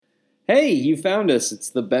Hey, you found us. It's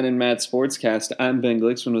the Ben and Matt Sportscast. I'm Ben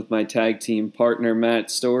Glicksman with my tag team partner,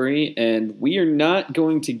 Matt Story, and we are not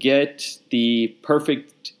going to get the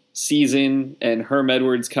perfect season and Herm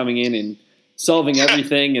Edwards coming in and solving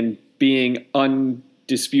everything and being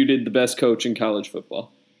undisputed the best coach in college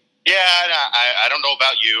football. Yeah, I don't know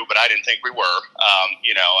about you, but I didn't think we were.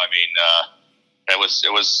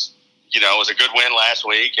 It was a good win last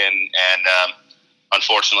week, and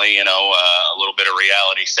unfortunately, a little bit of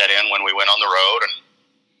reality set in when we went on the road, and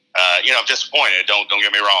I'm disappointed. Don't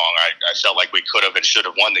get me wrong. I felt like we could have and should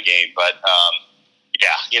have won the game, but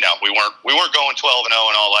we weren't going 12-0 in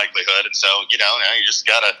all likelihood, and so now you just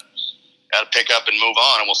gotta pick up and move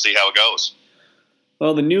on, and we'll see how it goes.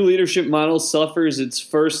 Well, the new leadership model suffers its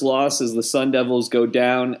first loss as the Sun Devils go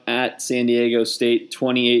down at San Diego State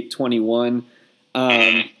 28-21.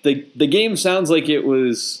 The game sounds like it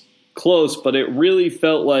was close, but it really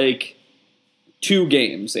felt like two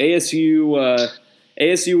games. ASU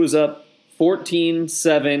was up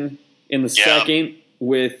 14-7 in the second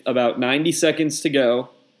with about 90 seconds to go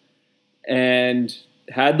and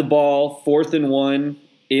had the ball 4th and 1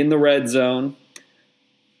 in the red zone.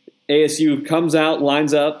 ASU comes out,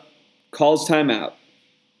 lines up, calls timeout.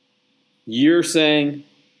 You're saying,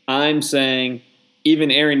 I'm saying, even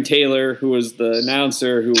Aaron Taylor, who was the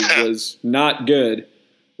announcer, who was not good.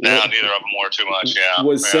 No, neither of them were too much,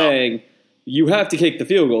 was saying, you have to kick the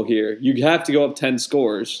field goal here. You have to go up 10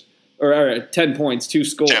 scores. Or 10 points, 2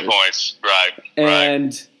 scores. 10 points, right.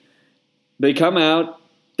 And they come out,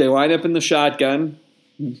 they line up in the shotgun.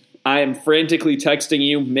 I am frantically texting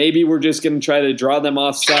you, maybe we're just going to try to draw them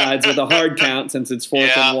off sides with a hard count since it's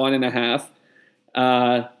 4th and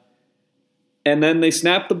 1.5. And then they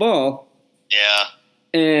snap the ball. Yeah.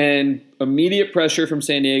 And immediate pressure from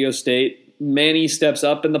San Diego State. Manny steps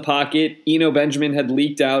up in the pocket. Eno Benjamin had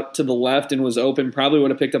leaked out to the left and was open. Probably would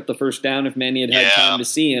have picked up the first down if Manny had time to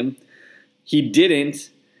see him. He didn't.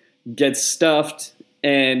 Gets stuffed.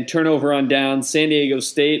 And turnover on down. San Diego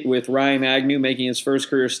State with Ryan Agnew making his first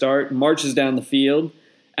career start. Marches down the field.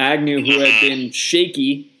 Agnew, who had been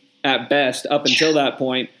shaky at best up until that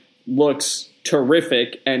point, looks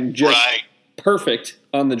terrific and just perfect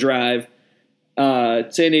on the drive.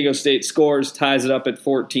 San Diego State scores, ties it up at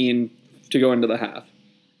 14 to go into the half.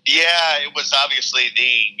 Yeah, it was obviously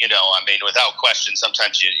without question,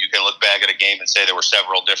 sometimes you can look back at a game and say there were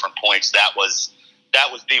several different points. That was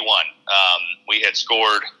the one. We had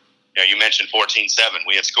scored, you mentioned 14-7.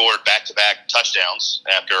 We had scored back-to-back touchdowns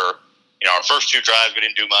after, our first two drives, we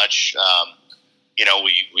didn't do much. You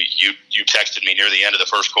texted me near the end of the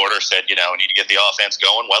first quarter, said, we need to get the offense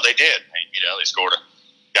going. Well, they did. They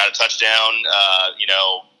got a touchdown,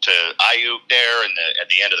 to Ayuk there at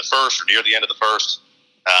the end of the first or near the end of the first.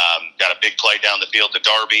 Got a big play down the field to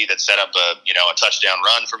Darby that set up a touchdown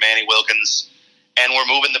run for Manny Wilkins. And we're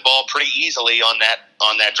moving the ball pretty easily on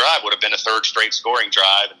that drive. Would have been a third straight scoring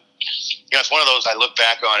drive. And, it's one of those I look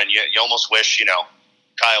back on, and you almost wish,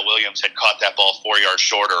 Kyle Williams had caught that ball 4 yards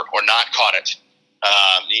shorter or not caught it.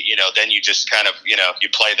 Then you just kind of, you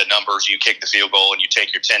play the numbers, you kick the field goal, and you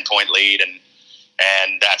take your 10-point lead, and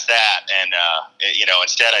that's that. And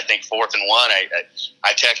instead, I think 4th and 1.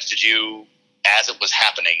 I texted you as it was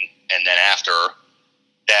happening, and then after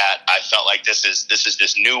that, I felt like this is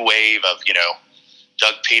this new wave of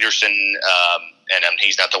Doug Peterson, and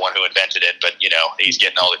he's not the one who invented it, but he's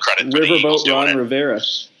getting all the credit for the Eagles doing it. Ron Rivera.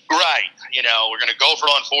 Right. We're going to go for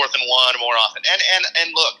it on 4th and 1 more often.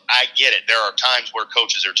 And look, I get it. There are times where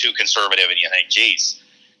coaches are too conservative, and you think, geez,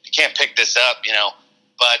 you can't pick this up,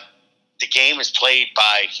 But the game is played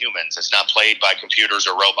by humans. It's not played by computers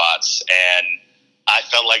or robots. And I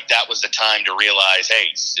felt like that was the time to realize,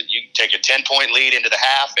 hey, you take a 10-point lead into the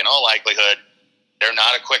half, in all likelihood, they're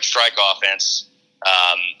not a quick strike offense.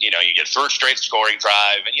 You get third straight scoring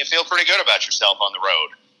drive, and you feel pretty good about yourself on the road.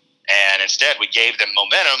 And instead, we gave them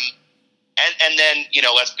momentum. And then,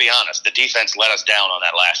 let's be honest, the defense let us down on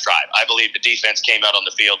that last drive. I believe the defense came out on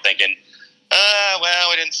the field thinking,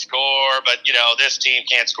 we didn't score, but, this team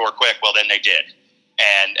can't score quick. Well, then they did.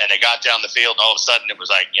 And they got down the field, and all of a sudden it was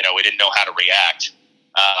like, we didn't know how to react.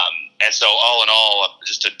 And so all in all,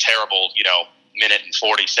 just a terrible, minute and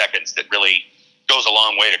 40 seconds that really goes a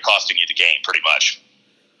long way to costing you the game, pretty much.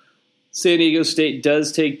 San Diego State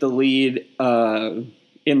does take the lead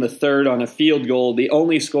in the third on a field goal, the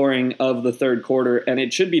only scoring of the third quarter. And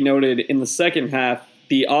it should be noted, in the second half,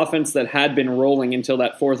 the offense that had been rolling until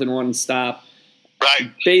that 4th and 1 stop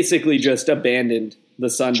basically just abandoned the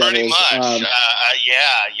Sun Devils. Pretty much.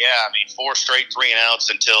 4 straight 3-and-outs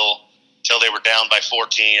until they were down by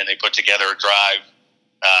 14, and they put together a drive,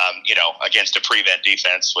 against a prevent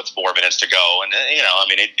defense with 4 minutes to go. And,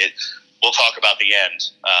 we'll talk about the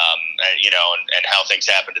end, and how things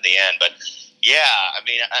happened at the end. But yeah, I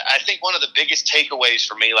mean, I think one of the biggest takeaways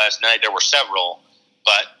for me last night, there were several,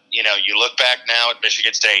 but you look back now at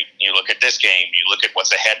Michigan State, you look at this game, you look at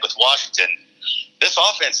what's ahead with Washington. This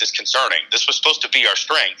offense is concerning. This was supposed to be our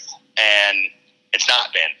strength, and it's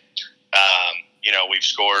not been.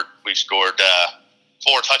 We've scored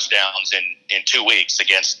 4 touchdowns in 2 weeks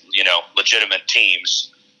against legitimate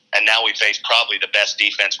teams, and now we face probably the best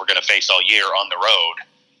defense we're going to face all year on the road.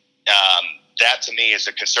 That to me is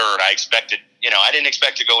a concern. I didn't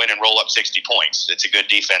expect to go in and roll up 60 points. It's a good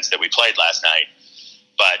defense that we played last night,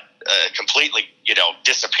 but completely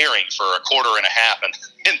disappearing for a quarter and a half and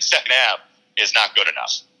in the second half is not good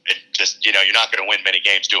enough. It just you're not going to win many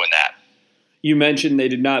games doing that. You mentioned they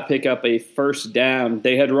did not pick up a first down.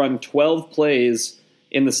 They had run 12 plays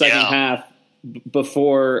in the second half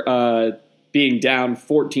before being down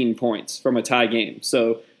 14 points from a tie game.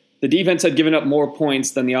 So the defense had given up more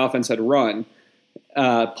points than the offense had run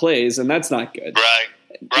plays, and that's not good.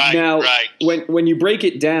 Right. Now, when you break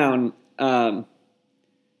it down,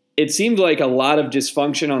 it seemed like a lot of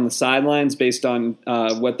dysfunction on the sidelines based on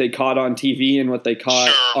what they caught on TV and what they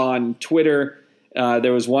caught on Twitter.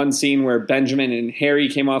 There was one scene where Benjamin and Harry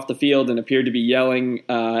came off the field and appeared to be yelling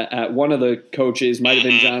at one of the coaches, might have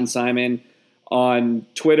been John Simon. On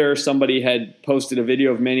Twitter, somebody had posted a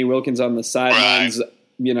video of Manny Wilkins on the sidelines,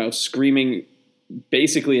 screaming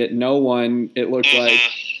basically at no one, it looked like,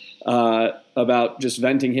 about just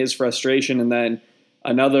venting his frustration. And then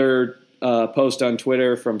another post on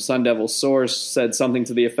Twitter from Sun Devil Source said something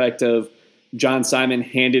to the effect of, John Simon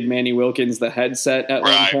handed Manny Wilkins the headset at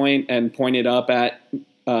one point and pointed up at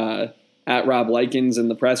Rob Likens in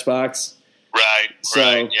the press box. Right. Yeah.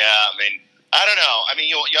 I mean, I don't know. I mean,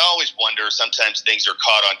 you always wonder. Sometimes things are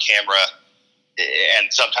caught on camera,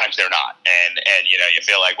 and sometimes they're not. And you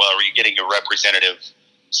feel like, well, are you getting a representative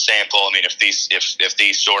sample? I mean, if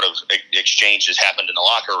these sort of exchanges happened in the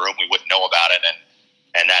locker room, we wouldn't know about it,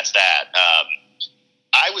 and that's that.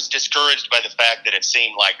 I was discouraged by the fact that it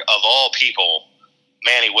seemed like, of all people,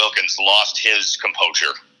 Manny Wilkins lost his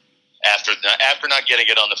composure after not getting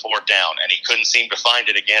it on the 4th down, and he couldn't seem to find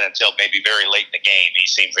it again until maybe very late in the game. He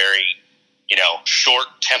seemed very,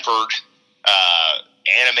 short-tempered,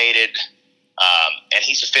 animated, and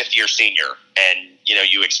he's a 5th-year senior, and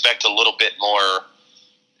you expect a little bit more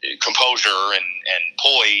composure and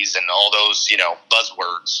poise and all those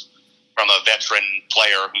buzzwords from a veteran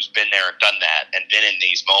player who's been there and done that and been in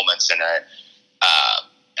these moments. And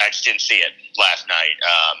I just didn't see it last night.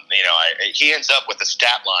 He ends up with a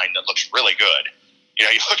stat line that looks really good. You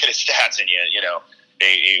look at his stats and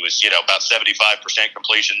he was, about 75%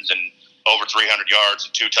 completions and over 300 yards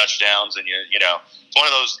and 2 touchdowns. And it's one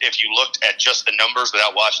of those, if you looked at just the numbers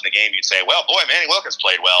without watching the game, you'd say, well, boy, Manny Wilkins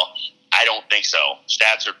played well. I don't think so.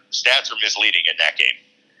 Stats are misleading in that game.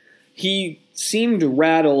 He seemed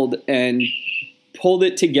rattled and pulled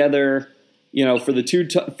it together, for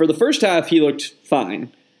the first half he looked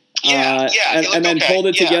fine. And then pulled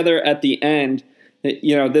it together at the end.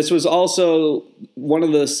 This was also one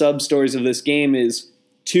of the sub-stories of this game is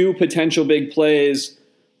 2 potential big plays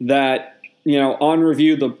that, on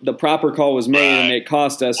review the proper call was made and it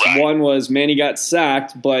cost us. One was Manny got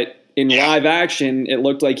sacked, but in live action it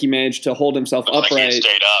looked like he managed to hold himself upright. Like he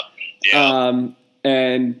stayed up. Yeah.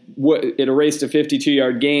 And it erased a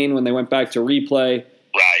 52-yard gain when they went back to replay.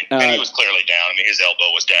 Right, and he was clearly down. I mean, his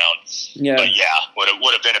elbow was down. Yeah. But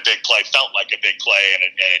would have been a big play, felt like a big play, and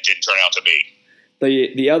it didn't turn out to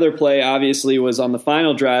be. The other play, obviously, was on the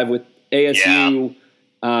final drive with ASU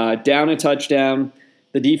down a touchdown.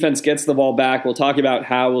 The defense gets the ball back. We'll talk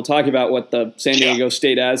about what the San Diego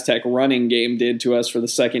State Aztec running game did to us for the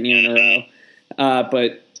second year in a row.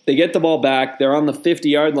 But they get the ball back. They're on the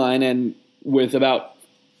 50-yard line, and with about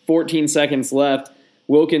 14 seconds left,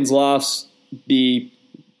 Wilkins lofts the,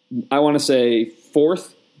 I want to say,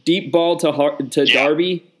 4th deep ball to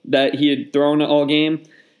Darby that he had thrown all game.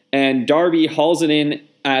 And Darby hauls it in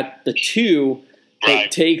at the 2, but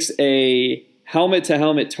takes a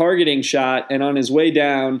helmet-to-helmet targeting shot, and on his way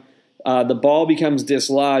down, the ball becomes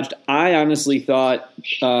dislodged. I honestly thought,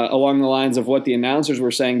 along the lines of what the announcers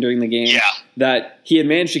were saying during the game, that he had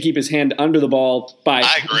managed to keep his hand under the ball by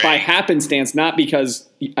happenstance, not because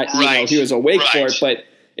he was awake for it, but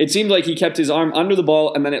it seemed like he kept his arm under the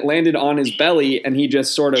ball, and then it landed on his belly, and he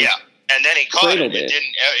just sort of and then he caught it. It didn't.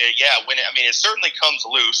 It certainly comes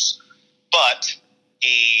loose, but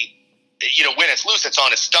he, when it's loose, it's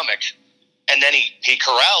on his stomach, and then he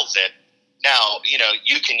corrals it. Now,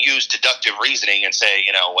 you can use deductive reasoning and say,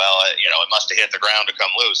 it must have hit the ground to come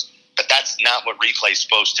loose. But that's not what replay's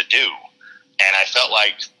supposed to do. And I felt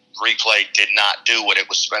like replay did not do what it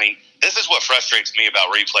was. I mean, this is what frustrates me about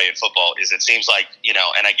replay in football is it seems like,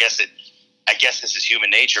 and I guess this is human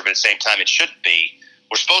nature, but at the same time it shouldn't be.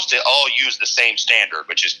 We're supposed to all use the same standard,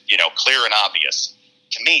 which is, clear and obvious.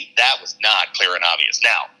 To me, that was not clear and obvious.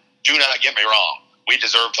 Now, do not get me wrong. We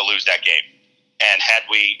deserved to lose that game. And had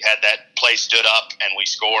that play stood up and we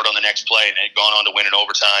scored on the next play and had gone on to win in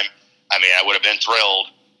overtime, I mean, I would have been thrilled,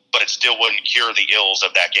 but it still wouldn't cure the ills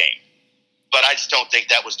of that game. But I just don't think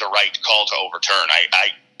that was the right call to overturn.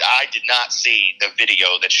 I did not see the video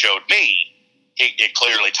that showed me it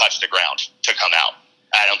clearly touched the ground to come out.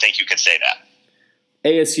 I don't think you could say that.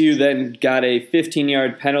 ASU then got a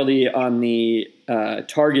 15-yard penalty on the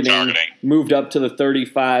targeting, moved up to the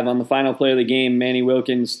 35. On the final play of the game, Manny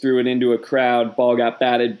Wilkins threw it into a crowd. Ball got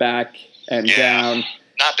batted back and down.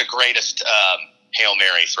 Not the greatest Hail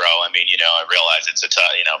Mary throw. I mean, I realize it's a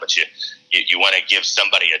tough, but you want to give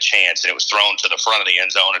somebody a chance, and it was thrown to the front of the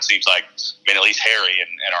end zone. It seems like, at least Harry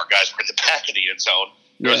and our guys were in the back of the end zone.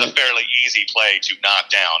 It was a fairly easy play to knock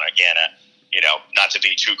down. Again, not to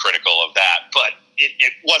be too critical of that, but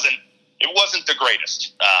it wasn't the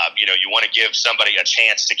greatest. You want to give somebody a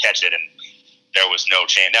chance to catch it, and there was no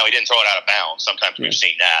chance. Now, he didn't throw it out of bounds. Sometimes we've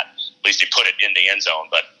seen that. At least he put it in the end zone,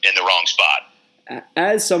 but in the wrong spot.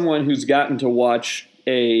 As someone who's gotten to watch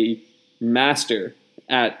a master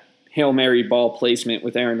at Hail Mary ball placement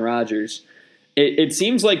with Aaron Rodgers, it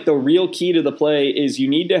seems like the real key to the play is you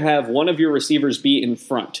need to have one of your receivers be in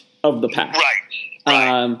front of the pack.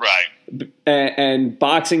 Right. And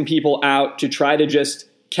boxing people out to try to just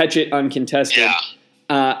catch it uncontested. Yeah.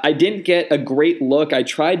 I didn't get a great look. I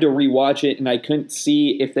tried to rewatch it, and I couldn't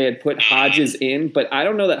see if they had put Hodges in. But I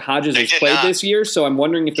don't know that Hodges has played this year, so I'm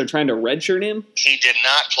wondering if they're trying to redshirt him. He did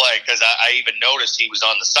not play because I even noticed he was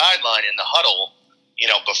on the sideline in the huddle,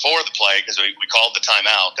 before the play because we called the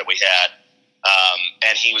timeout that we had.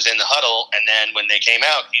 And he was in the huddle, and then when they came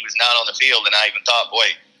out, he was not on the field, and I even thought,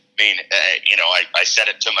 boy, I said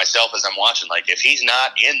it to myself as I'm watching, like, if he's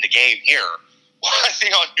not in the game here, why is he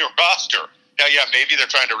on your roster? Now, yeah, maybe they're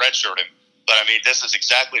trying to redshirt him, but, this is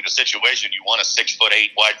exactly the situation. You want a 6'8"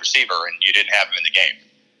 wide receiver, and you didn't have him in the game.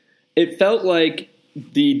 It felt like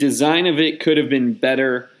the design of it could have been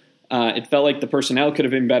better. It felt like the personnel could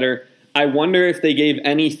have been better. I wonder if they gave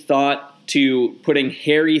any thought to putting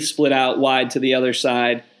Harry split out wide to the other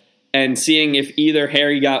side and seeing if either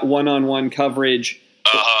Harry got one-on-one coverage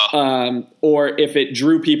or if it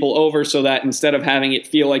drew people over so that instead of having it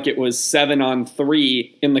feel like it was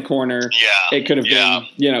 7-on-3 in the corner, it could have been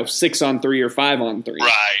 6-on-3 or 5-on-3.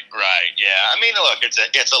 Right. Yeah. Look,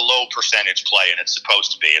 it's a low percentage play, and it's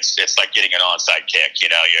supposed to be. It's like getting an onside kick.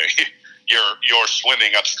 You're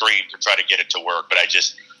swimming upstream to try to get it to work. But I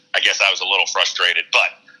guess I was a little frustrated. But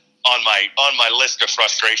on my list of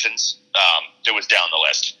frustrations, it was down the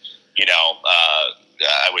list.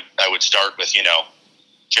 I would start with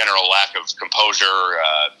general lack of composure,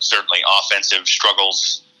 certainly offensive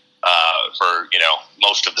struggles for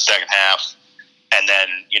most of the second half, and then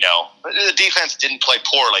the defense didn't play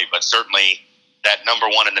poorly, but certainly that number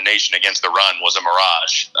one in the nation against the run was a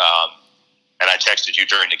mirage. And I texted you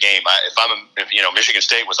during the game. If Michigan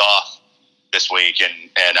State was off this week,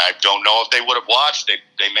 and I don't know if they would have watched.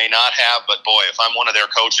 They may not have, but boy, if I'm one of their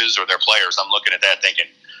coaches or their players, I'm looking at that thinking,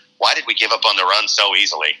 why did we give up on the run so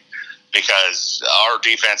easily? Because our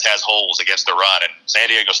defense has holes against the run, and San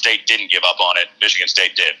Diego State didn't give up on it. Michigan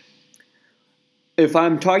State did. If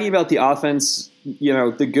I'm talking about the offense,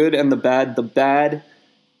 the good and the bad,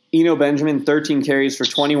 Eno Benjamin, 13 carries for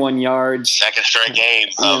 21 yards. Second straight game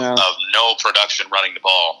of no production running the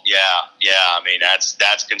ball. Yeah.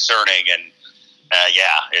 That's concerning, and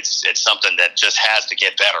it's something that just has to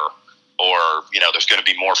get better, or there's going to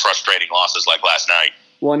be more frustrating losses like last night.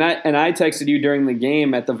 Well, and I texted you during the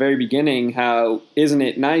game at the very beginning how isn't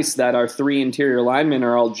it nice that our 3 interior linemen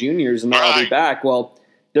are all juniors and they'll all be back? Well,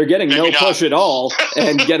 they're getting no push at all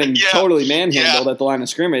and getting totally manhandled at the line of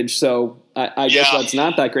scrimmage. So I guess that's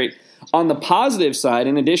not that great. On the positive side,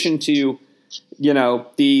 in addition to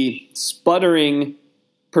the sputtering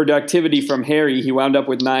productivity from Harry, he wound up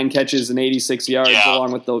with 9 catches and 86 yards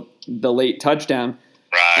along with the late touchdown.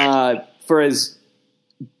 Right. For as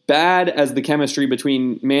bad as the chemistry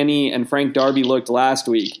between Manny and Frank Darby looked last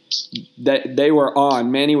week, that they were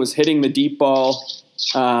on. Manny was hitting the deep ball,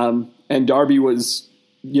 and Darby was,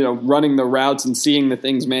 running the routes and seeing the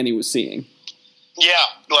things Manny was seeing. Yeah,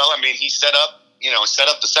 well, he set up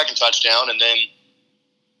the second touchdown, and then,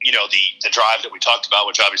 the drive that we talked about,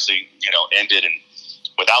 which obviously, ended and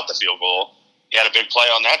without the field goal. He had a big play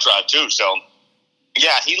on that drive too. So,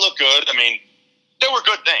 yeah, he looked good. There were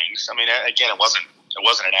good things. Again, it wasn't It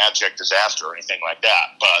wasn't an abject disaster or anything like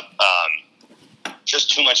that, but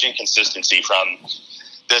just too much inconsistency from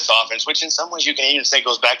this offense, which in some ways you can even say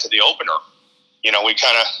goes back to the opener. You know, we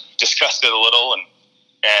kind of discussed it a little,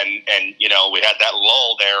 and you know, we had that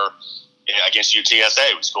lull there against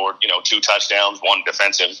UTSA. We scored, you know, 2 touchdowns, 1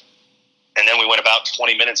 defensive, and then we went about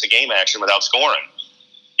 20 minutes of game action without scoring.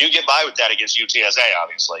 You get by with that against UTSA,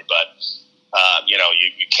 obviously, but you know,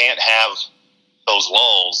 you can't have those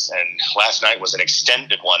lulls, and last night was an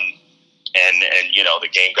extended one, and you know, the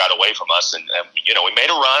game got away from us, and you know, we made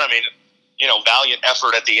a run. I mean, you know, valiant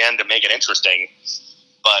effort at the end to make it interesting,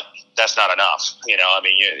 but that's not enough. You know, I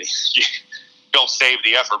mean, you don't save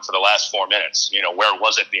the effort for the last 4 minutes. You know, where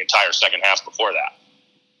was it the entire second half before that?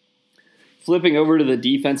 Flipping over to the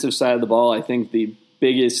defensive side of the ball, I think the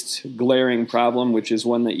biggest glaring problem, which is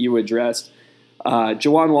one that you addressed,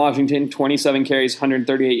 Jawan Washington, 27 carries,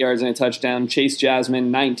 138 yards and a touchdown. Chase Jasmine,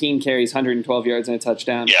 19 carries, 112 yards and a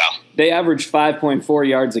touchdown. Yeah. They averaged 5.4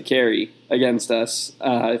 yards a carry against us.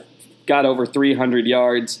 Got over 300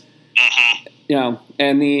 yards. Mm-hmm. You know,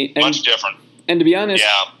 much different. And to be honest,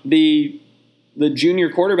 yeah. the junior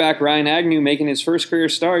quarterback Ryan Agnew making his first career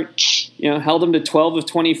start, you know, held him to 12 of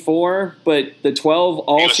 24, but the 12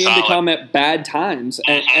 all seemed to come at bad times,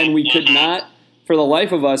 and we could not, for the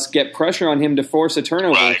life of us, get pressure on him to force a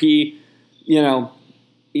turnover. Right. He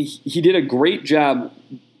did a great job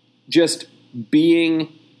just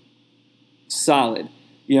being solid.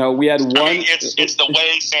 You know, we had one. I mean, it's the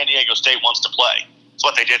way San Diego State wants to play. It's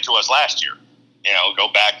what they did to us last year. You know,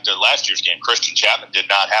 go back to last year's game. Christian Chapman did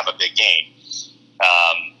not have a big game,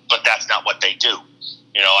 but that's not what they do.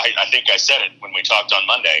 You know, I think I said it when we talked on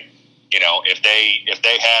Monday. You know, if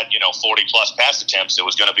they had, you know, 40 plus pass attempts, it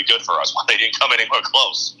was going to be good for us. Well, they didn't come anywhere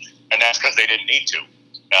close, and that's because they didn't need to.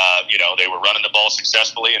 You know, they were running the ball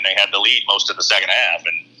successfully, and they had the lead most of the second half,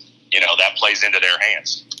 and you know that plays into their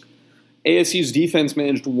hands. ASU's defense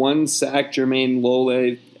managed 1 sack, Jermaine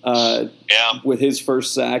Lole, with his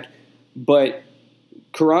first sack, but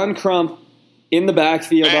Karan Crump in the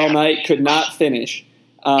backfield all night could not finish.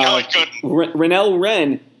 No, he couldn't. Rennell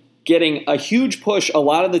Wren getting a huge push a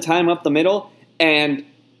lot of the time up the middle and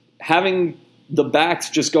having the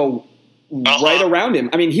backs just go right around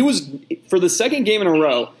him. I mean, he was, for the second game in a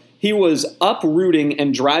row, he was uprooting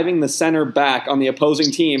and driving the center back on the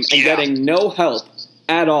opposing team and getting no help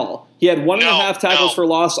at all. He had 1.5 tackles for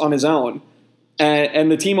loss on his own,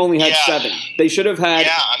 and the team only had 7. They should have had,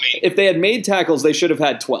 if they had made tackles, they should have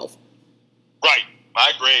had 12. Right.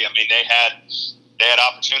 I agree. I mean, they had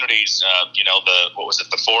opportunities, you know, the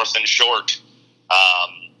 4th and short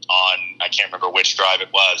on, I can't remember which drive it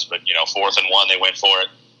was, but, you know, 4th and 1, they went for it.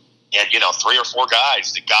 You had, you know, 3 or 4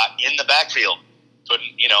 guys that got in the backfield.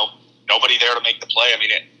 Couldn't, you know, nobody there to make the play. I mean,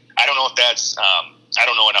 I don't know if that's, I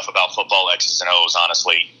don't know enough about football X's and O's,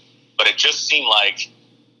 honestly, but it just seemed like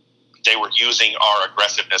they were using our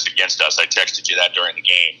aggressiveness against us. I texted you that during the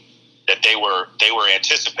game, that they were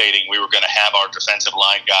anticipating we were going to have our defensive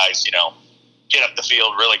line guys, you know, get up the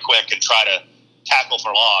field really quick and try to tackle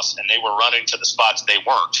for loss, and they were running to the spots they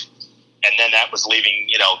weren't. And then that was leaving,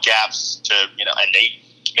 you know, gaps to, you know, and they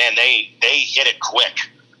hit it quick.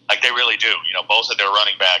 Like they really do. You know, both of their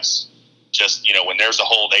running backs just, you know, when there's a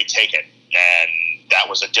hole, they take it. And that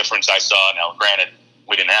was a difference I saw. Now, granted,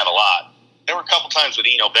 we didn't have a lot. There were a couple times with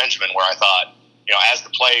Eno Benjamin where I thought, you know, as the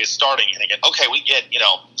play is starting, you're thinking, okay, we get, you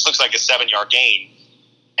know, this looks like a 7-yard gain.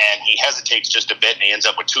 And he hesitates just a bit, and he ends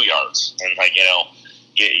up with 2 yards. And, like, you know,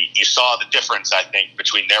 you saw the difference, I think,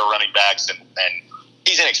 between their running backs, and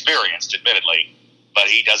he's inexperienced, admittedly, but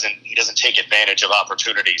he doesn't take advantage of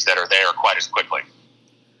opportunities that are there quite as quickly.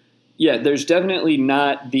 Yeah, there's definitely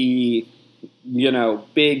not the, you know,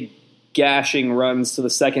 big gashing runs to the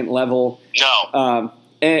second level. No.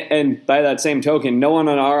 And by that same token, no one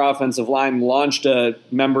on our offensive line launched a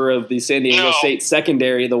member of the San Diego State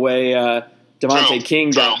secondary the way Devontae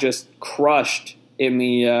King got just crushed in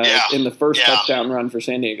the first touchdown run for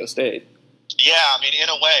San Diego State. Yeah, I mean, in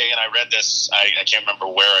a way, and I read this, I can't remember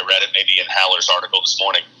where I read it, maybe in Howler's article this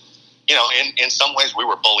morning. You know, in some ways we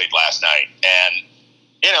were bullied last night. And,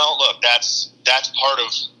 you know, look, that's part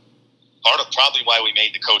of probably why we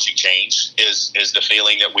made the coaching change is the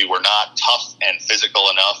feeling that we were not tough and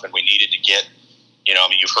physical enough, and we needed to get, you know, I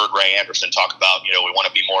mean, you've heard Ray Anderson talk about, you know, we want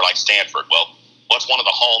to be more like Stanford. Well, what's one of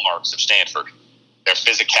the hallmarks of Stanford? Their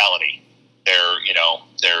physicality, their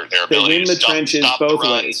ability to stop both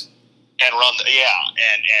ways and run.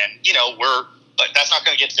 And you know, but that's not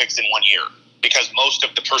going to get fixed in 1 year because most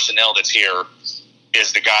of the personnel that's here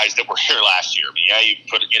is the guys that were here last year. I mean, you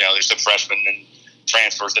put, you know, there's some freshmen and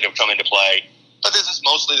transfers that have come into play, but this is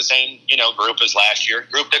mostly the same, you know, group as last year.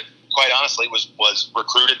 Group that quite honestly, was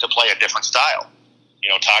recruited to play a different style.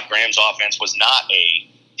 Todd Graham's offense was not a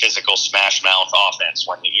physical smash mouth offense.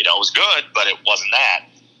 When it was good, but it wasn't that.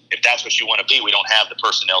 If that's what you want to be, we don't have the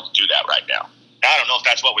personnel to do that right now. Now, I don't know if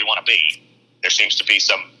that's what we want to be. There seems to be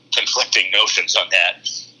some conflicting notions on that,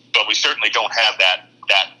 but we certainly don't have that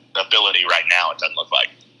ability right now. It doesn't look like.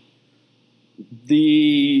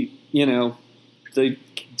 The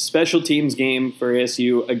special teams game for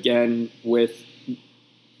ASU again with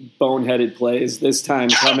boneheaded plays. This time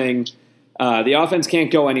coming, the offense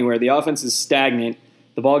can't go anywhere. The offense is stagnant.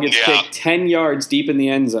 The ball gets kicked 10 yards deep in the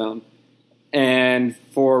end zone, and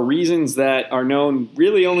for reasons that are known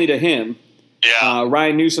really only to him,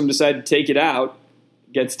 Ryan Newsom decided to take it out.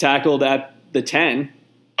 Gets tackled at the 10,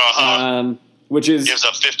 which is gives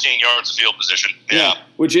up 15 yards of field position. Yeah,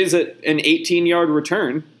 which is an 18-yard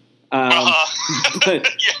return. But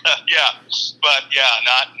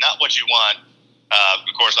not what you want.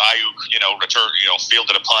 Of course, Ayuk,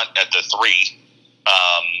 fielded a punt at the 3.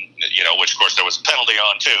 Which of course there was a penalty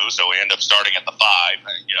on too, so we end up starting at the 5.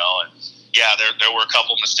 There were a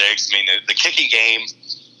couple mistakes. I mean, the kicking game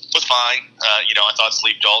was fine. I thought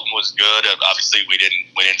Sleep Dalton was good. Obviously, we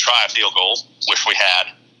didn't try a field goal, which we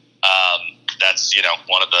had. That's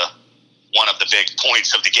one of the big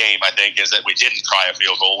points of the game. I think is that we didn't try a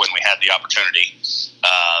field goal when we had the opportunity.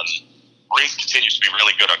 Reese continues to be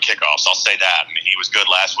really good on kickoffs. I'll say that. I mean, he was good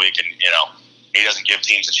last week, and he doesn't give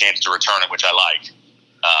teams a chance to return it, which I like.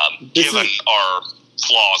 Given our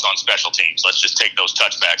flaws on special teams, let's just take those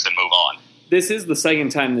touchbacks and move on. This is the second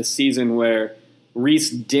time this season where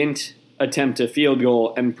Reese didn't attempt a field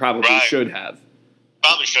goal and probably should have.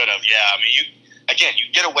 Probably should have, yeah. I mean,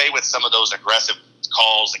 you get away with some of those aggressive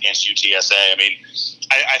calls against UTSA. I mean,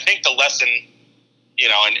 I think the lesson,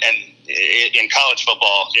 and in college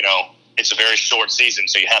football, it's a very short season,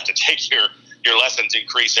 so you have to take your lessons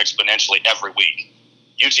increase exponentially every week.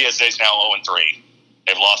 UTSA is now 0-3.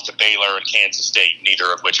 They've lost to Baylor and Kansas State,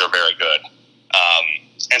 neither of which are very good.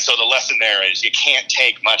 And so the lesson there is you can't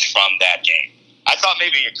take much from that game. I thought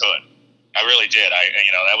maybe you could. I really did.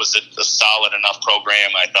 That was a solid enough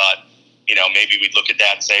program. I thought, maybe we'd look at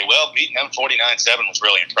that and say, well, beating them 49-7 was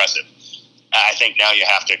really impressive. I think now you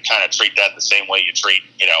have to kind of treat that the same way you treat,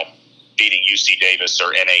 beating UC Davis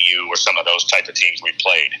or NAU or some of those type of teams we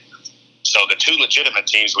played. So the two legitimate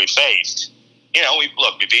teams we faced,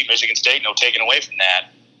 we beat Michigan State, no taking away from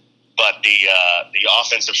that. But the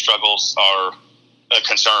offensive struggles are a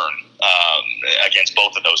concern against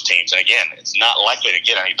both of those teams. And again, it's not likely to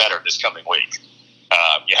get any better this coming week.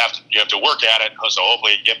 You have to work at it, so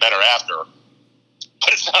hopefully it get better after.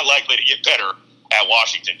 But it's not likely to get better at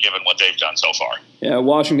Washington, given what they've done so far. Yeah,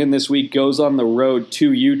 Washington this week goes on the road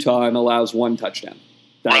to Utah and allows 1 touchdown.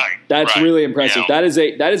 That's really impressive. That is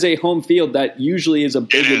a home field that usually is a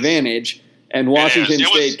big advantage. And Washington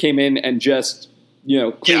State came in and just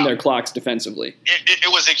cleaned their clocks defensively.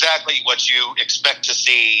 It was exactly what you expect to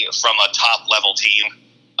see from a top-level team,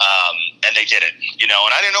 and they did it. And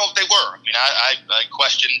I didn't know if they were. I mean, I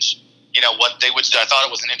questioned, what they would. I thought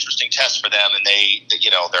it was an interesting test for them, and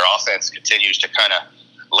their offense continues to kind of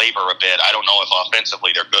labor a bit. I don't know if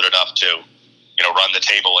offensively they're good enough to, run the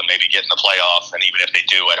table and maybe get in the playoff. And even if they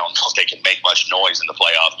do, I don't know if they can make much noise in the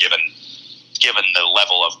playoff, given the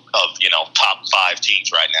level of top 5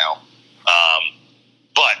 teams right now.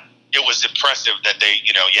 But it was impressive that they,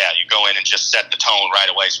 you go in and just set the tone right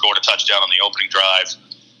away, scored a touchdown on the opening drive,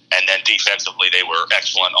 and then defensively they were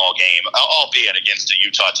excellent all game, albeit against a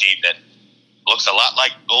Utah team that looks a lot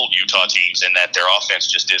like old Utah teams in that their offense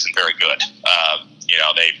just isn't very good.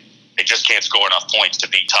 They just can't score enough points to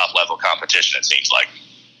beat top-level competition, it seems like.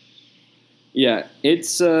 Yeah, it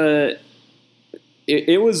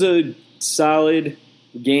was a solid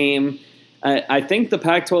game. I think the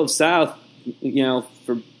Pac-12 South,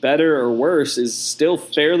 for better or worse, is still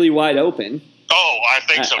fairly wide open. Oh, I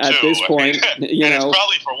think so too. At this point, and it's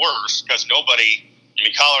probably for worse because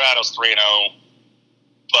Colorado's 3-0,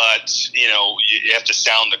 but you have to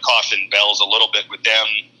sound the caution bells a little bit with them.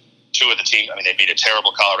 2 of the teams. I mean, they beat a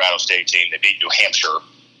terrible Colorado State team. They beat New Hampshire,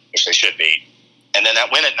 which they should beat, and then that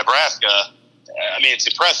win at Nebraska. I mean, it's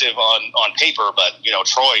impressive on paper, but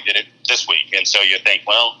Troy did it this week, and so you think,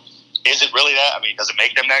 well, is it really that? I mean, does it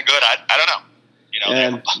make them that good? I don't know.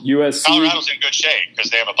 And USC, Colorado's in good shape because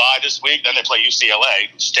they have a bye this week. Then they play UCLA,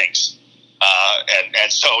 who stinks,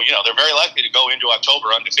 and so they're very likely to go into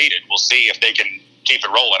October undefeated. We'll see if they can keep it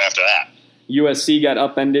rolling after that. USC got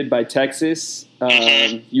upended by Texas.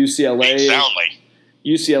 UCLA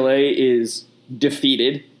is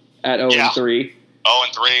defeated at 0-3. 0-3,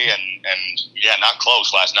 and not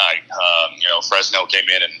close last night. Fresno came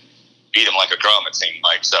in and beat them like a drum. It seemed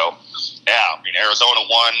like so. Yeah, I mean Arizona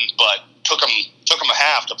won, but took them a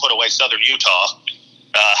half to put away Southern Utah.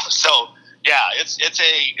 So yeah, it's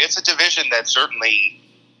a division that certainly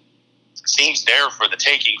seems there for the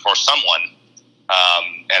taking for someone,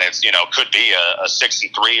 and it's could be a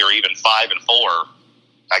 6-3 or even 5-4.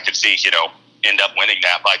 I could see end up winning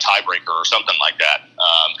that by tiebreaker or something like that.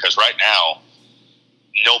 Because right now,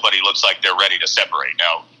 nobody looks like they're ready to separate.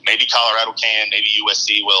 Now, maybe Colorado can, maybe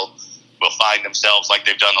USC will find themselves like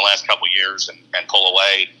they've done the last couple of years and pull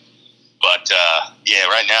away. But yeah,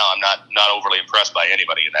 right now I'm not overly impressed by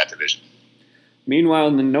anybody in that division. Meanwhile,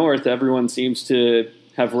 in the North, everyone seems to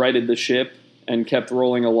have righted the ship and kept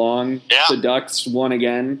rolling along. Yeah. The Ducks won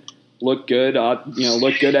again. Look good.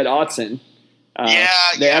 Look good at Autzen.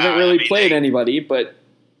 They haven't really played anybody, but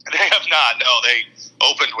they have not. No, they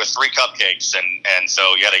opened with 3 cupcakes, and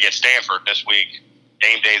so yeah, they get Stanford this week.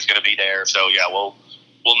 Game day is going to be there, so yeah, we'll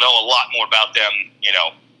know a lot more about them,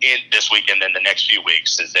 in this weekend and the next few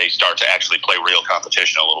weeks as they start to actually play real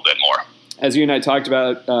competition a little bit more. As you and I talked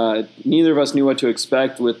about, neither of us knew what to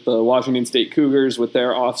expect with the Washington State Cougars with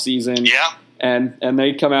their off season. Yeah, and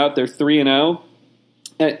they come out, they're 3-0,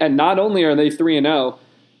 and not only are they 3-0.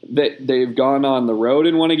 They've gone on the road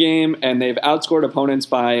and won a game, and they've outscored opponents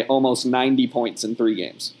by almost 90 points in 3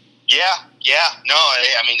 games. Yeah. No,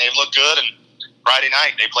 I mean, they've looked good, and Friday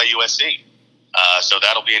night they play USC. So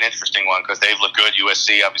that'll be an interesting one because they've looked good.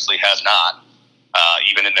 USC obviously has not.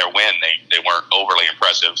 Even in their win, they weren't overly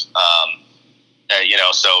impressive.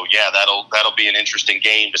 So yeah, that'll be an interesting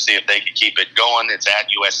game to see if they can keep it going. It's at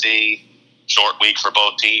USC. Short week for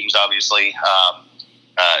both teams, obviously.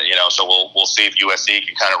 So we'll see if USC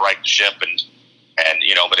can kind of right the ship and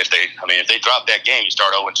but if they drop that game, you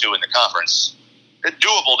start 0-2 in the conference. It's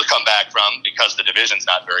doable to come back from because the division's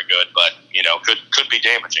not very good, but could be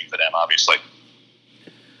damaging for them, obviously.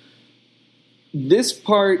 This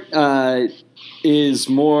part is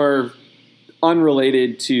more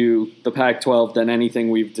unrelated to the Pac-12 than anything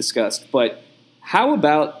we've discussed. But how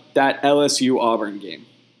about that LSU Auburn game?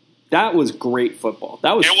 That was great football.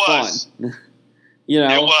 That was fun.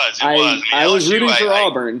 It was. I was rooting for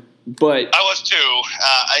Auburn, but I was too.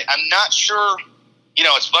 I'm not sure.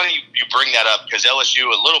 It's funny you bring that up because LSU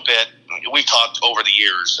a little bit. We've talked over the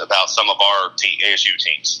years about some of our ASU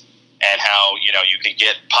teams and how you can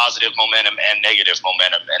get positive momentum and negative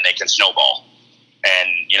momentum, and they can snowball.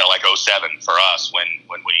 And like 2007 for us when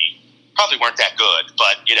we probably weren't that good,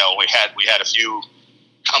 but we had a few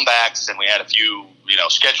comebacks and we had a few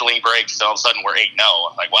scheduling breaks. So all of a sudden we're 8-0.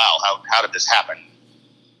 I'm like, wow, how did this happen?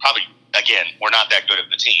 Probably, again, we're not that good of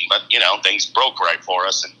the team, but, things broke right for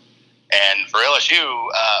us. And for LSU,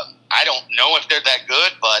 I don't know if they're that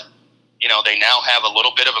good, but, they now have a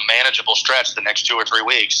little bit of a manageable stretch the next 2 or 3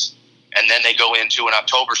 weeks. And then they go into an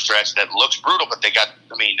October stretch that looks brutal, but they got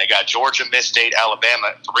Georgia, Miss State,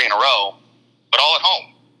 Alabama 3 in a row, but all at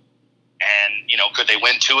home. And, could they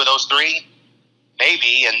win 2 of those 3?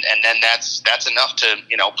 Maybe, and then that's enough to,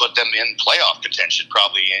 put them in playoff contention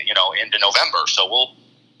probably, into November. So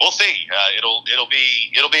we'll see. It'll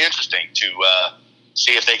be interesting to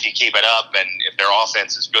see if they can keep it up and if their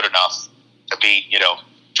offense is good enough to beat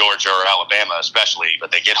Georgia or Alabama, especially.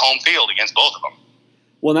 But they get home field against both of them.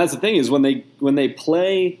 Well, that's the thing is when they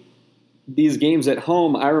play these games at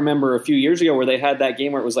home. I remember a few years ago where they had that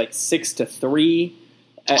game where it was like 6-3,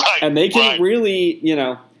 and they can really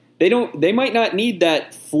they might not need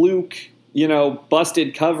that fluke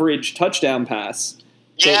busted coverage touchdown pass.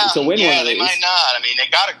 To win one of these. They might not. I mean, they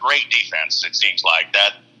got a great defense. It seems like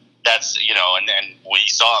that's and we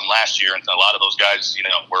saw them last year, and a lot of those guys,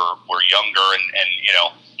 were younger and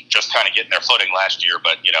just kind of getting their footing last year.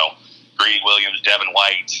 But Greed Williams, Devin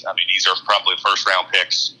White. I mean, these are probably first round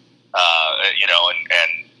picks.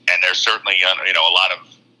 And there's certainly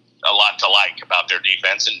a lot to like about their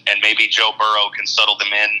defense, and maybe Joe Burrow can settle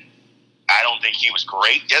them in. I don't think he was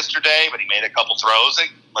great yesterday, but he made a couple throws.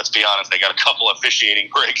 Let's be honest, they got a couple officiating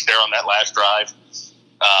breaks there on that last drive.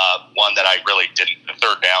 One that I really didn't, the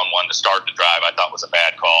third down one to start the drive, I thought was a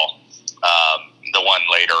bad call. The one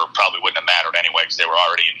later probably wouldn't have mattered anyway because they were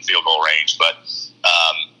already in field goal range. But,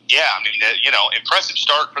 impressive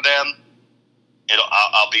start for them.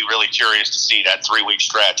 I'll be really curious to see that 3-week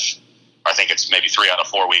stretch. I think it's maybe 3 out of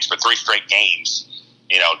 4 weeks, but 3 straight games,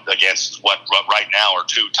 against what right now are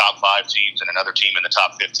 2 top 5 teams and another team in the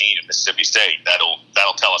top 15 in Mississippi State. That'll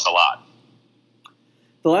tell us a lot.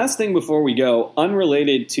 The last thing before we go,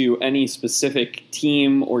 unrelated to any specific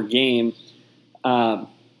team or game, now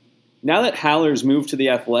that Haller's moved to The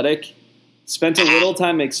Athletic, spent a little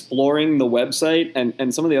time exploring the website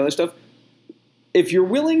and some of the other stuff. If you're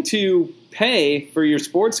willing to pay for your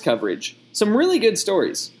sports coverage. Some really good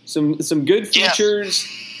stories, some good features,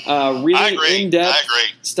 really in-depth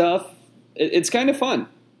stuff. It's kind of fun.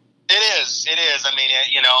 It is. I mean,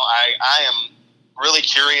 I am really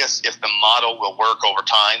curious if the model will work over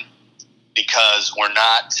time, because we're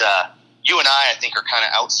not. You and I think, are kind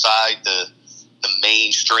of outside the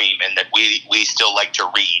mainstream, and that we still like to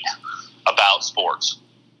read about sports,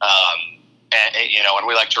 and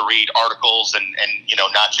we like to read articles and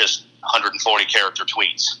not just 140 character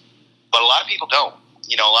tweets. But a lot of people don't.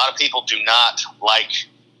 A lot of people do not like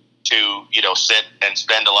to sit and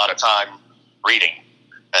spend a lot of time reading.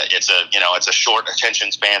 It's a short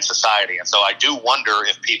attention span society, and so I do wonder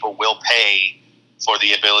if people will pay for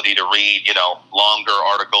the ability to read, longer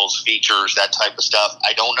articles, features, that type of stuff.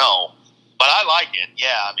 I don't know, but I like it.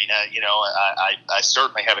 Yeah, I mean, I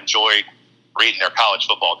certainly have enjoyed reading their college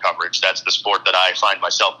football coverage. That's the sport that I find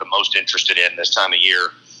myself the most interested in this time of year,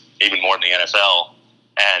 even more than the NFL.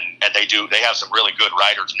 And they have some really good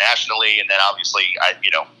writers nationally, and then obviously,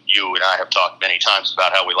 you and I have talked many times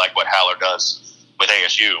about how we like what Haller does with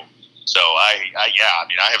ASU. So I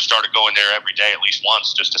have started going there every day at least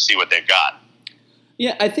once just to see what they've got.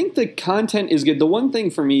 Yeah, I think the content is good. The one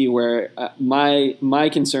thing for me where my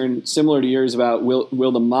concern, similar to yours about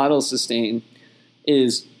will the model sustain,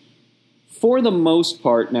 is for the most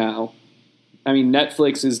part now, I mean,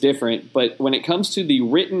 Netflix is different, but when it comes to the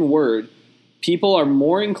written word, people are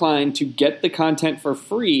more inclined to get the content for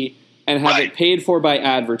free and have it paid for by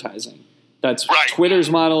advertising. That's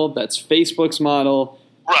Twitter's model. That's Facebook's model.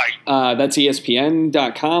 Right. That's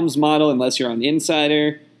ESPN.com's model, unless you're on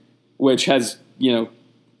Insider, which has,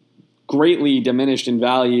 greatly diminished in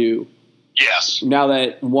value. Yes. Now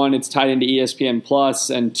that, one, it's tied into ESPN Plus,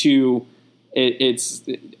 and two, it's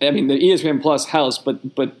the ESPN Plus helps, but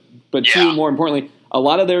two, more importantly, a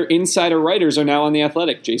lot of their insider writers are now on The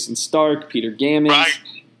Athletic. Jason Stark, Peter Gammons.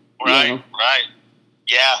 Right.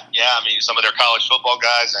 Yeah. I mean, some of their college football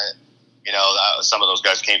guys, some of those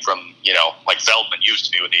guys came from, like Feldman used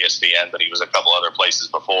to be with ESPN, but he was a couple other places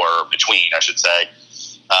between, I should say.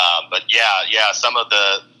 But some of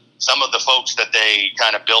the folks that they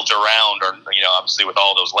kind of built around are, obviously with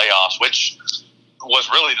all those layoffs, which was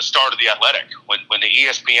really the start of The Athletic. When the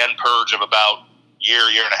ESPN purge of about year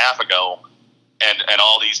and a half ago, and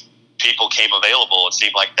all these people came available, it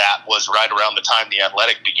seemed like that was right around the time The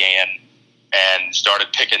Athletic began and started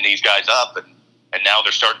picking these guys up. And now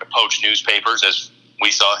they're starting to poach newspapers, as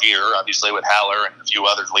we saw here, obviously with Haller and a few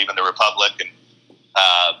others leaving the Republic. And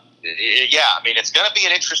it's going to be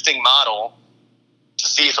an interesting model to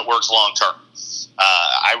see if it works long term.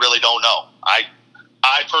 I really don't know. I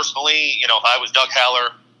personally, if I was Doug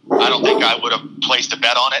Haller, I don't think I would have placed a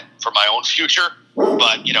bet on it for my own future.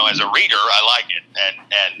 But as a reader, I like it, and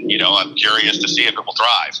I'm curious to see if it will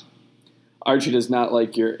thrive. Archie does not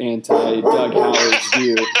like your anti-Doug Haller's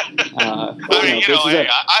view. I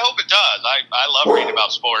hope it does. I love reading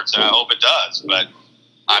about sports, and I hope it does. But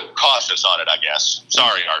I'm cautious on it, I guess.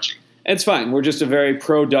 Sorry, Archie. It's fine. We're just a very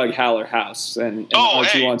pro-Doug Haller house, and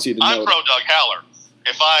Archie wants you to know I'm pro-Doug Haller.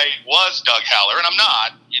 If I was Doug Haller, and I'm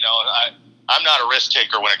not, I'm not a risk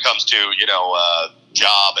taker when it comes to,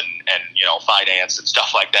 job and finance and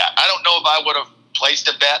stuff like that. I don't know if I would have placed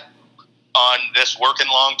a bet on this working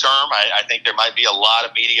long term. I think there might be a lot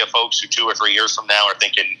of media folks who 2 or 3 years from now are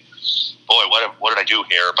thinking, boy, what did I do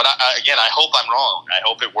here? But I hope I'm wrong. I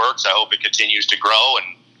hope it works. I hope it continues to grow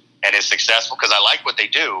and is successful, because I like what they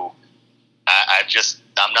do.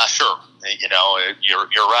 I'm not sure.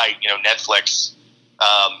 You're right. Netflix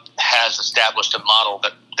has established a model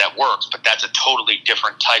that works, but that's a totally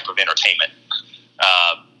different type of entertainment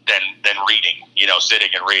than reading. Sitting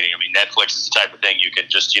and reading. I mean, Netflix is the type of thing you can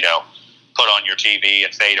just put on your TV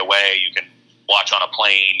and fade away. You can watch on a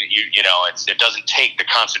plane. It doesn't take the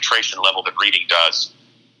concentration level that reading does.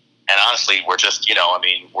 And honestly, we're just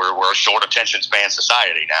we're a short attention span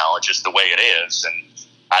society now. It's just the way it is, and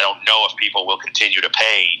I don't know if people will continue to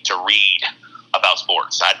pay to read about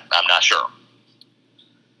sports. I'm not sure.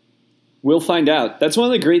 We'll find out. That's one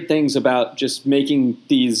of the great things about just making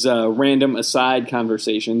these random aside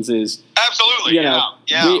conversations is... Absolutely,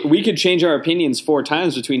 yeah. We could change our opinions 4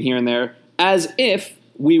 times between here and there as if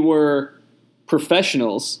we were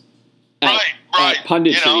professionals at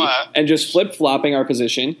punditry and just flip-flopping our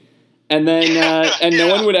position. And then no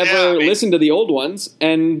one would ever listen to the old ones,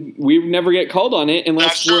 and we would never get called on it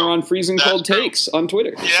unless we're on freezing cold takes on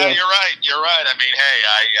Twitter. Yeah, so. You're right. I mean, hey,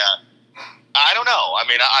 I don't know. I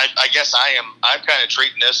mean, I guess I'm kind of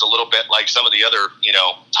treating this a little bit like some of the other,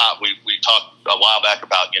 we talked a while back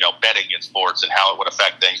about, betting in sports and how it would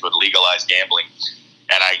affect things with legalized gambling.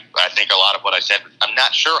 And I think a lot of what I said, I'm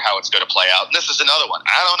not sure how it's going to play out. And this is another one.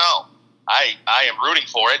 I don't know. I am rooting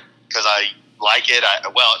for it because I like it.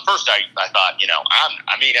 Well, at first I thought,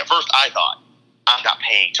 at first I thought I'm not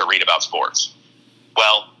paying to read about sports.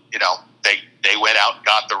 Well, they went out and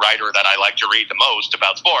got the writer that I like to read the most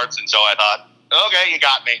about sports. And so I thought, okay, you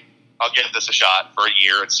got me. I'll give this a shot for a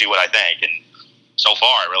year and see what I think. And so far,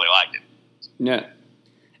 I really liked it. Yeah.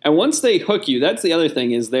 And once they hook you, that's the other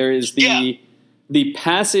thing is there is the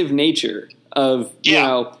passive nature of,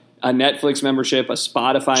 a Netflix membership, a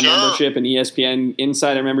Spotify membership, an ESPN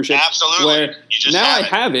Insider membership. Absolutely. Where now I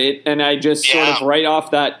have it, and I just sort of write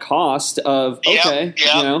off that cost of, okay.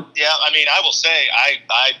 Yeah. I mean, I will say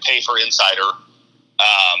I pay for Insider.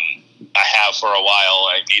 I have for a while.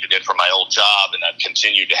 I needed it for my old job, and I've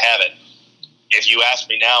continued to have it. If you ask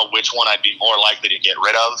me now which one I'd be more likely to get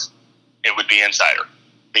rid of, it would be Insider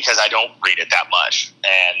because I don't read it that much.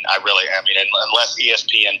 And unless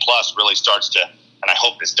ESPN Plus really starts to, and I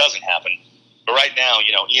hope this doesn't happen, but right now,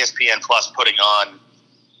 ESPN Plus putting on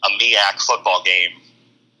a MEAC football game,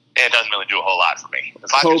 it doesn't really do a whole lot for me.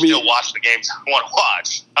 If I can still watch the games I want to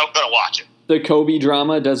watch, I'm going to watch it. The Kobe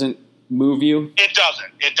drama doesn't move you? It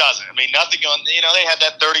doesn't. I mean, nothing on. They had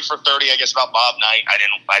that 30 for 30, I guess, about Bob Knight. I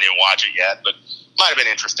didn't watch it yet, but might have been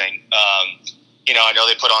interesting. I know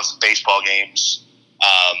they put on some baseball games,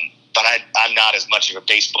 but I'm not as much of a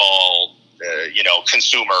baseball,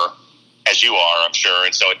 consumer as you are, I'm sure,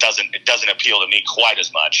 and so it doesn't appeal to me quite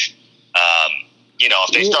as much.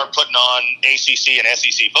 If they start putting on ACC and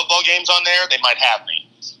SEC football games on there, they might have me.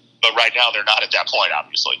 But right now, they're not at that point,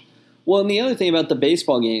 obviously. Well, and the other thing about the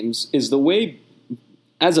baseball games is the way,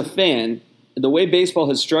 as a fan, the way baseball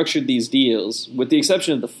has structured these deals, with the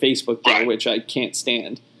exception of the Facebook deal, which I can't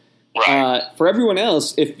stand. Right. For everyone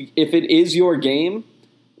else, if it is your game,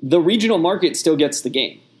 the regional market still gets the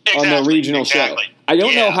game on the regional show. I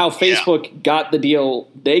don't know how Facebook got the deal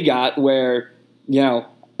they got where,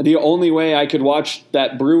 the only way I could watch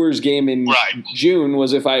that Brewers game in June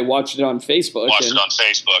was if I watched it on Facebook. It on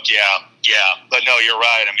Facebook, yeah. But no, you're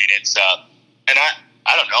right. I mean, it's and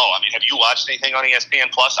I don't know. I mean, have you watched anything on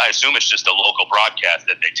ESPN Plus? I assume it's just a local broadcast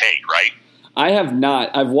that they take, right? I have not.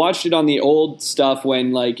 I've watched it on the old stuff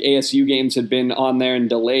when ASU games had been on there and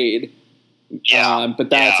delayed. Yeah, but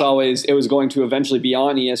that's always it was going to eventually be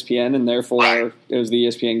on ESPN, and therefore it was the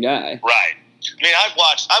ESPN guy. Right. I mean, I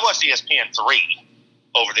watched ESPN 3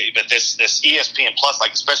 but this ESPN Plus,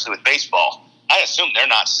 especially with baseball, I assume they're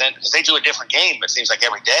not sending because they do a different game. It seems like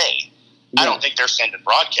every day. Yeah. I don't think they're sending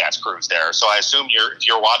broadcast crews there. So I assume if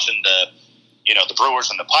you're watching the Brewers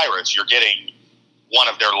and the Pirates, you're getting one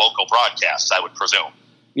of their local broadcasts, I would presume.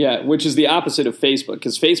 Yeah, which is the opposite of Facebook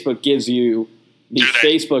because Facebook gives you the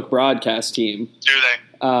Facebook broadcast team. Do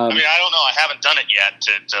they? I mean, I don't know. I haven't done it yet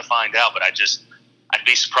to find out, but I'd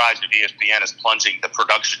be surprised if ESPN is plunging the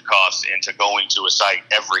production costs into going to a site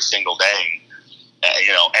every single day,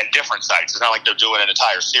 and different sites. It's not like they're doing an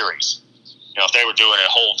entire series. If they were doing a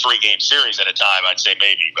whole 3-game series at a time, I'd say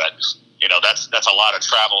maybe, but that's a lot of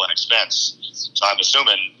travel and expense. So I'm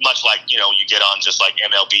assuming, much like you get on just like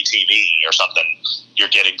MLB TV or something, you're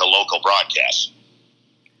getting the local broadcast.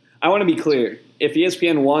 I want to be clear. If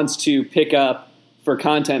ESPN wants to pick up for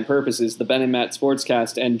content purposes the Ben and Matt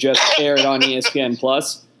Sportscast and just air it on ESPN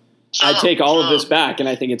Plus, I take all of this back, and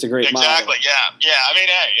I think it's a great model. Exactly. Yeah. I mean,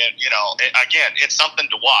 hey, again, it's something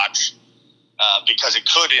to watch. Because it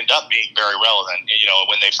could end up being very relevant.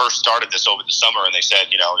 When they first started this over the summer and they said,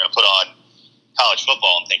 we're going to put on college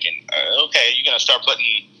football, I'm thinking, okay, you're going to start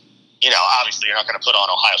putting, obviously you're not going to put on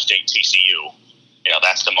Ohio State TCU.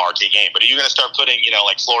 That's the marquee game. But are you going to start putting,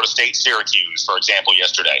 like Florida State Syracuse, for example,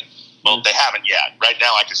 yesterday? Well, they haven't yet. Right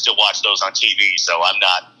now I can still watch those on TV, so I'm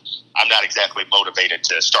not exactly motivated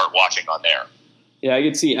to start watching on there. Yeah, I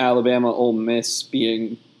could see Alabama Ole Miss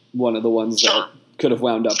being one of the ones that could have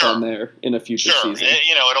wound up on there in a future season.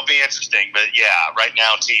 It'll be interesting, but right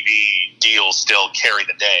now TV deals still carry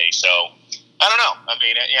the day. So I don't know. I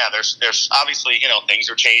mean, there's obviously things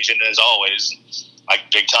are changing as always. Like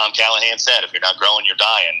Big Tom Callahan said, if you're not growing, you're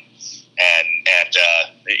dying. And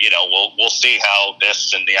we'll see how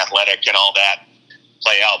this and the Athletic and all that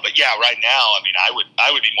play out. But right now, I mean,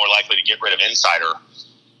 I would be more likely to get rid of Insider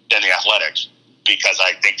than the Athletic because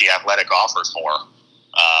I think the Athletic offers more.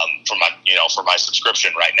 For my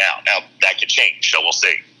subscription right now. Now that could change, so we'll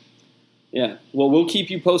see. Yeah, well, we'll keep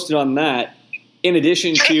you posted on that. In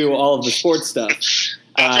addition to all of the sports stuff,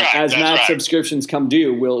 as Matt's subscriptions come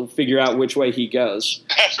due, we'll figure out which way he goes.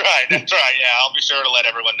 That's right. Yeah, I'll be sure to let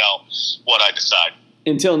everyone know what I decide.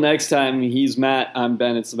 Until next time, he's Matt. I'm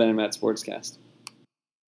Ben. It's the Ben and Matt Sportscast.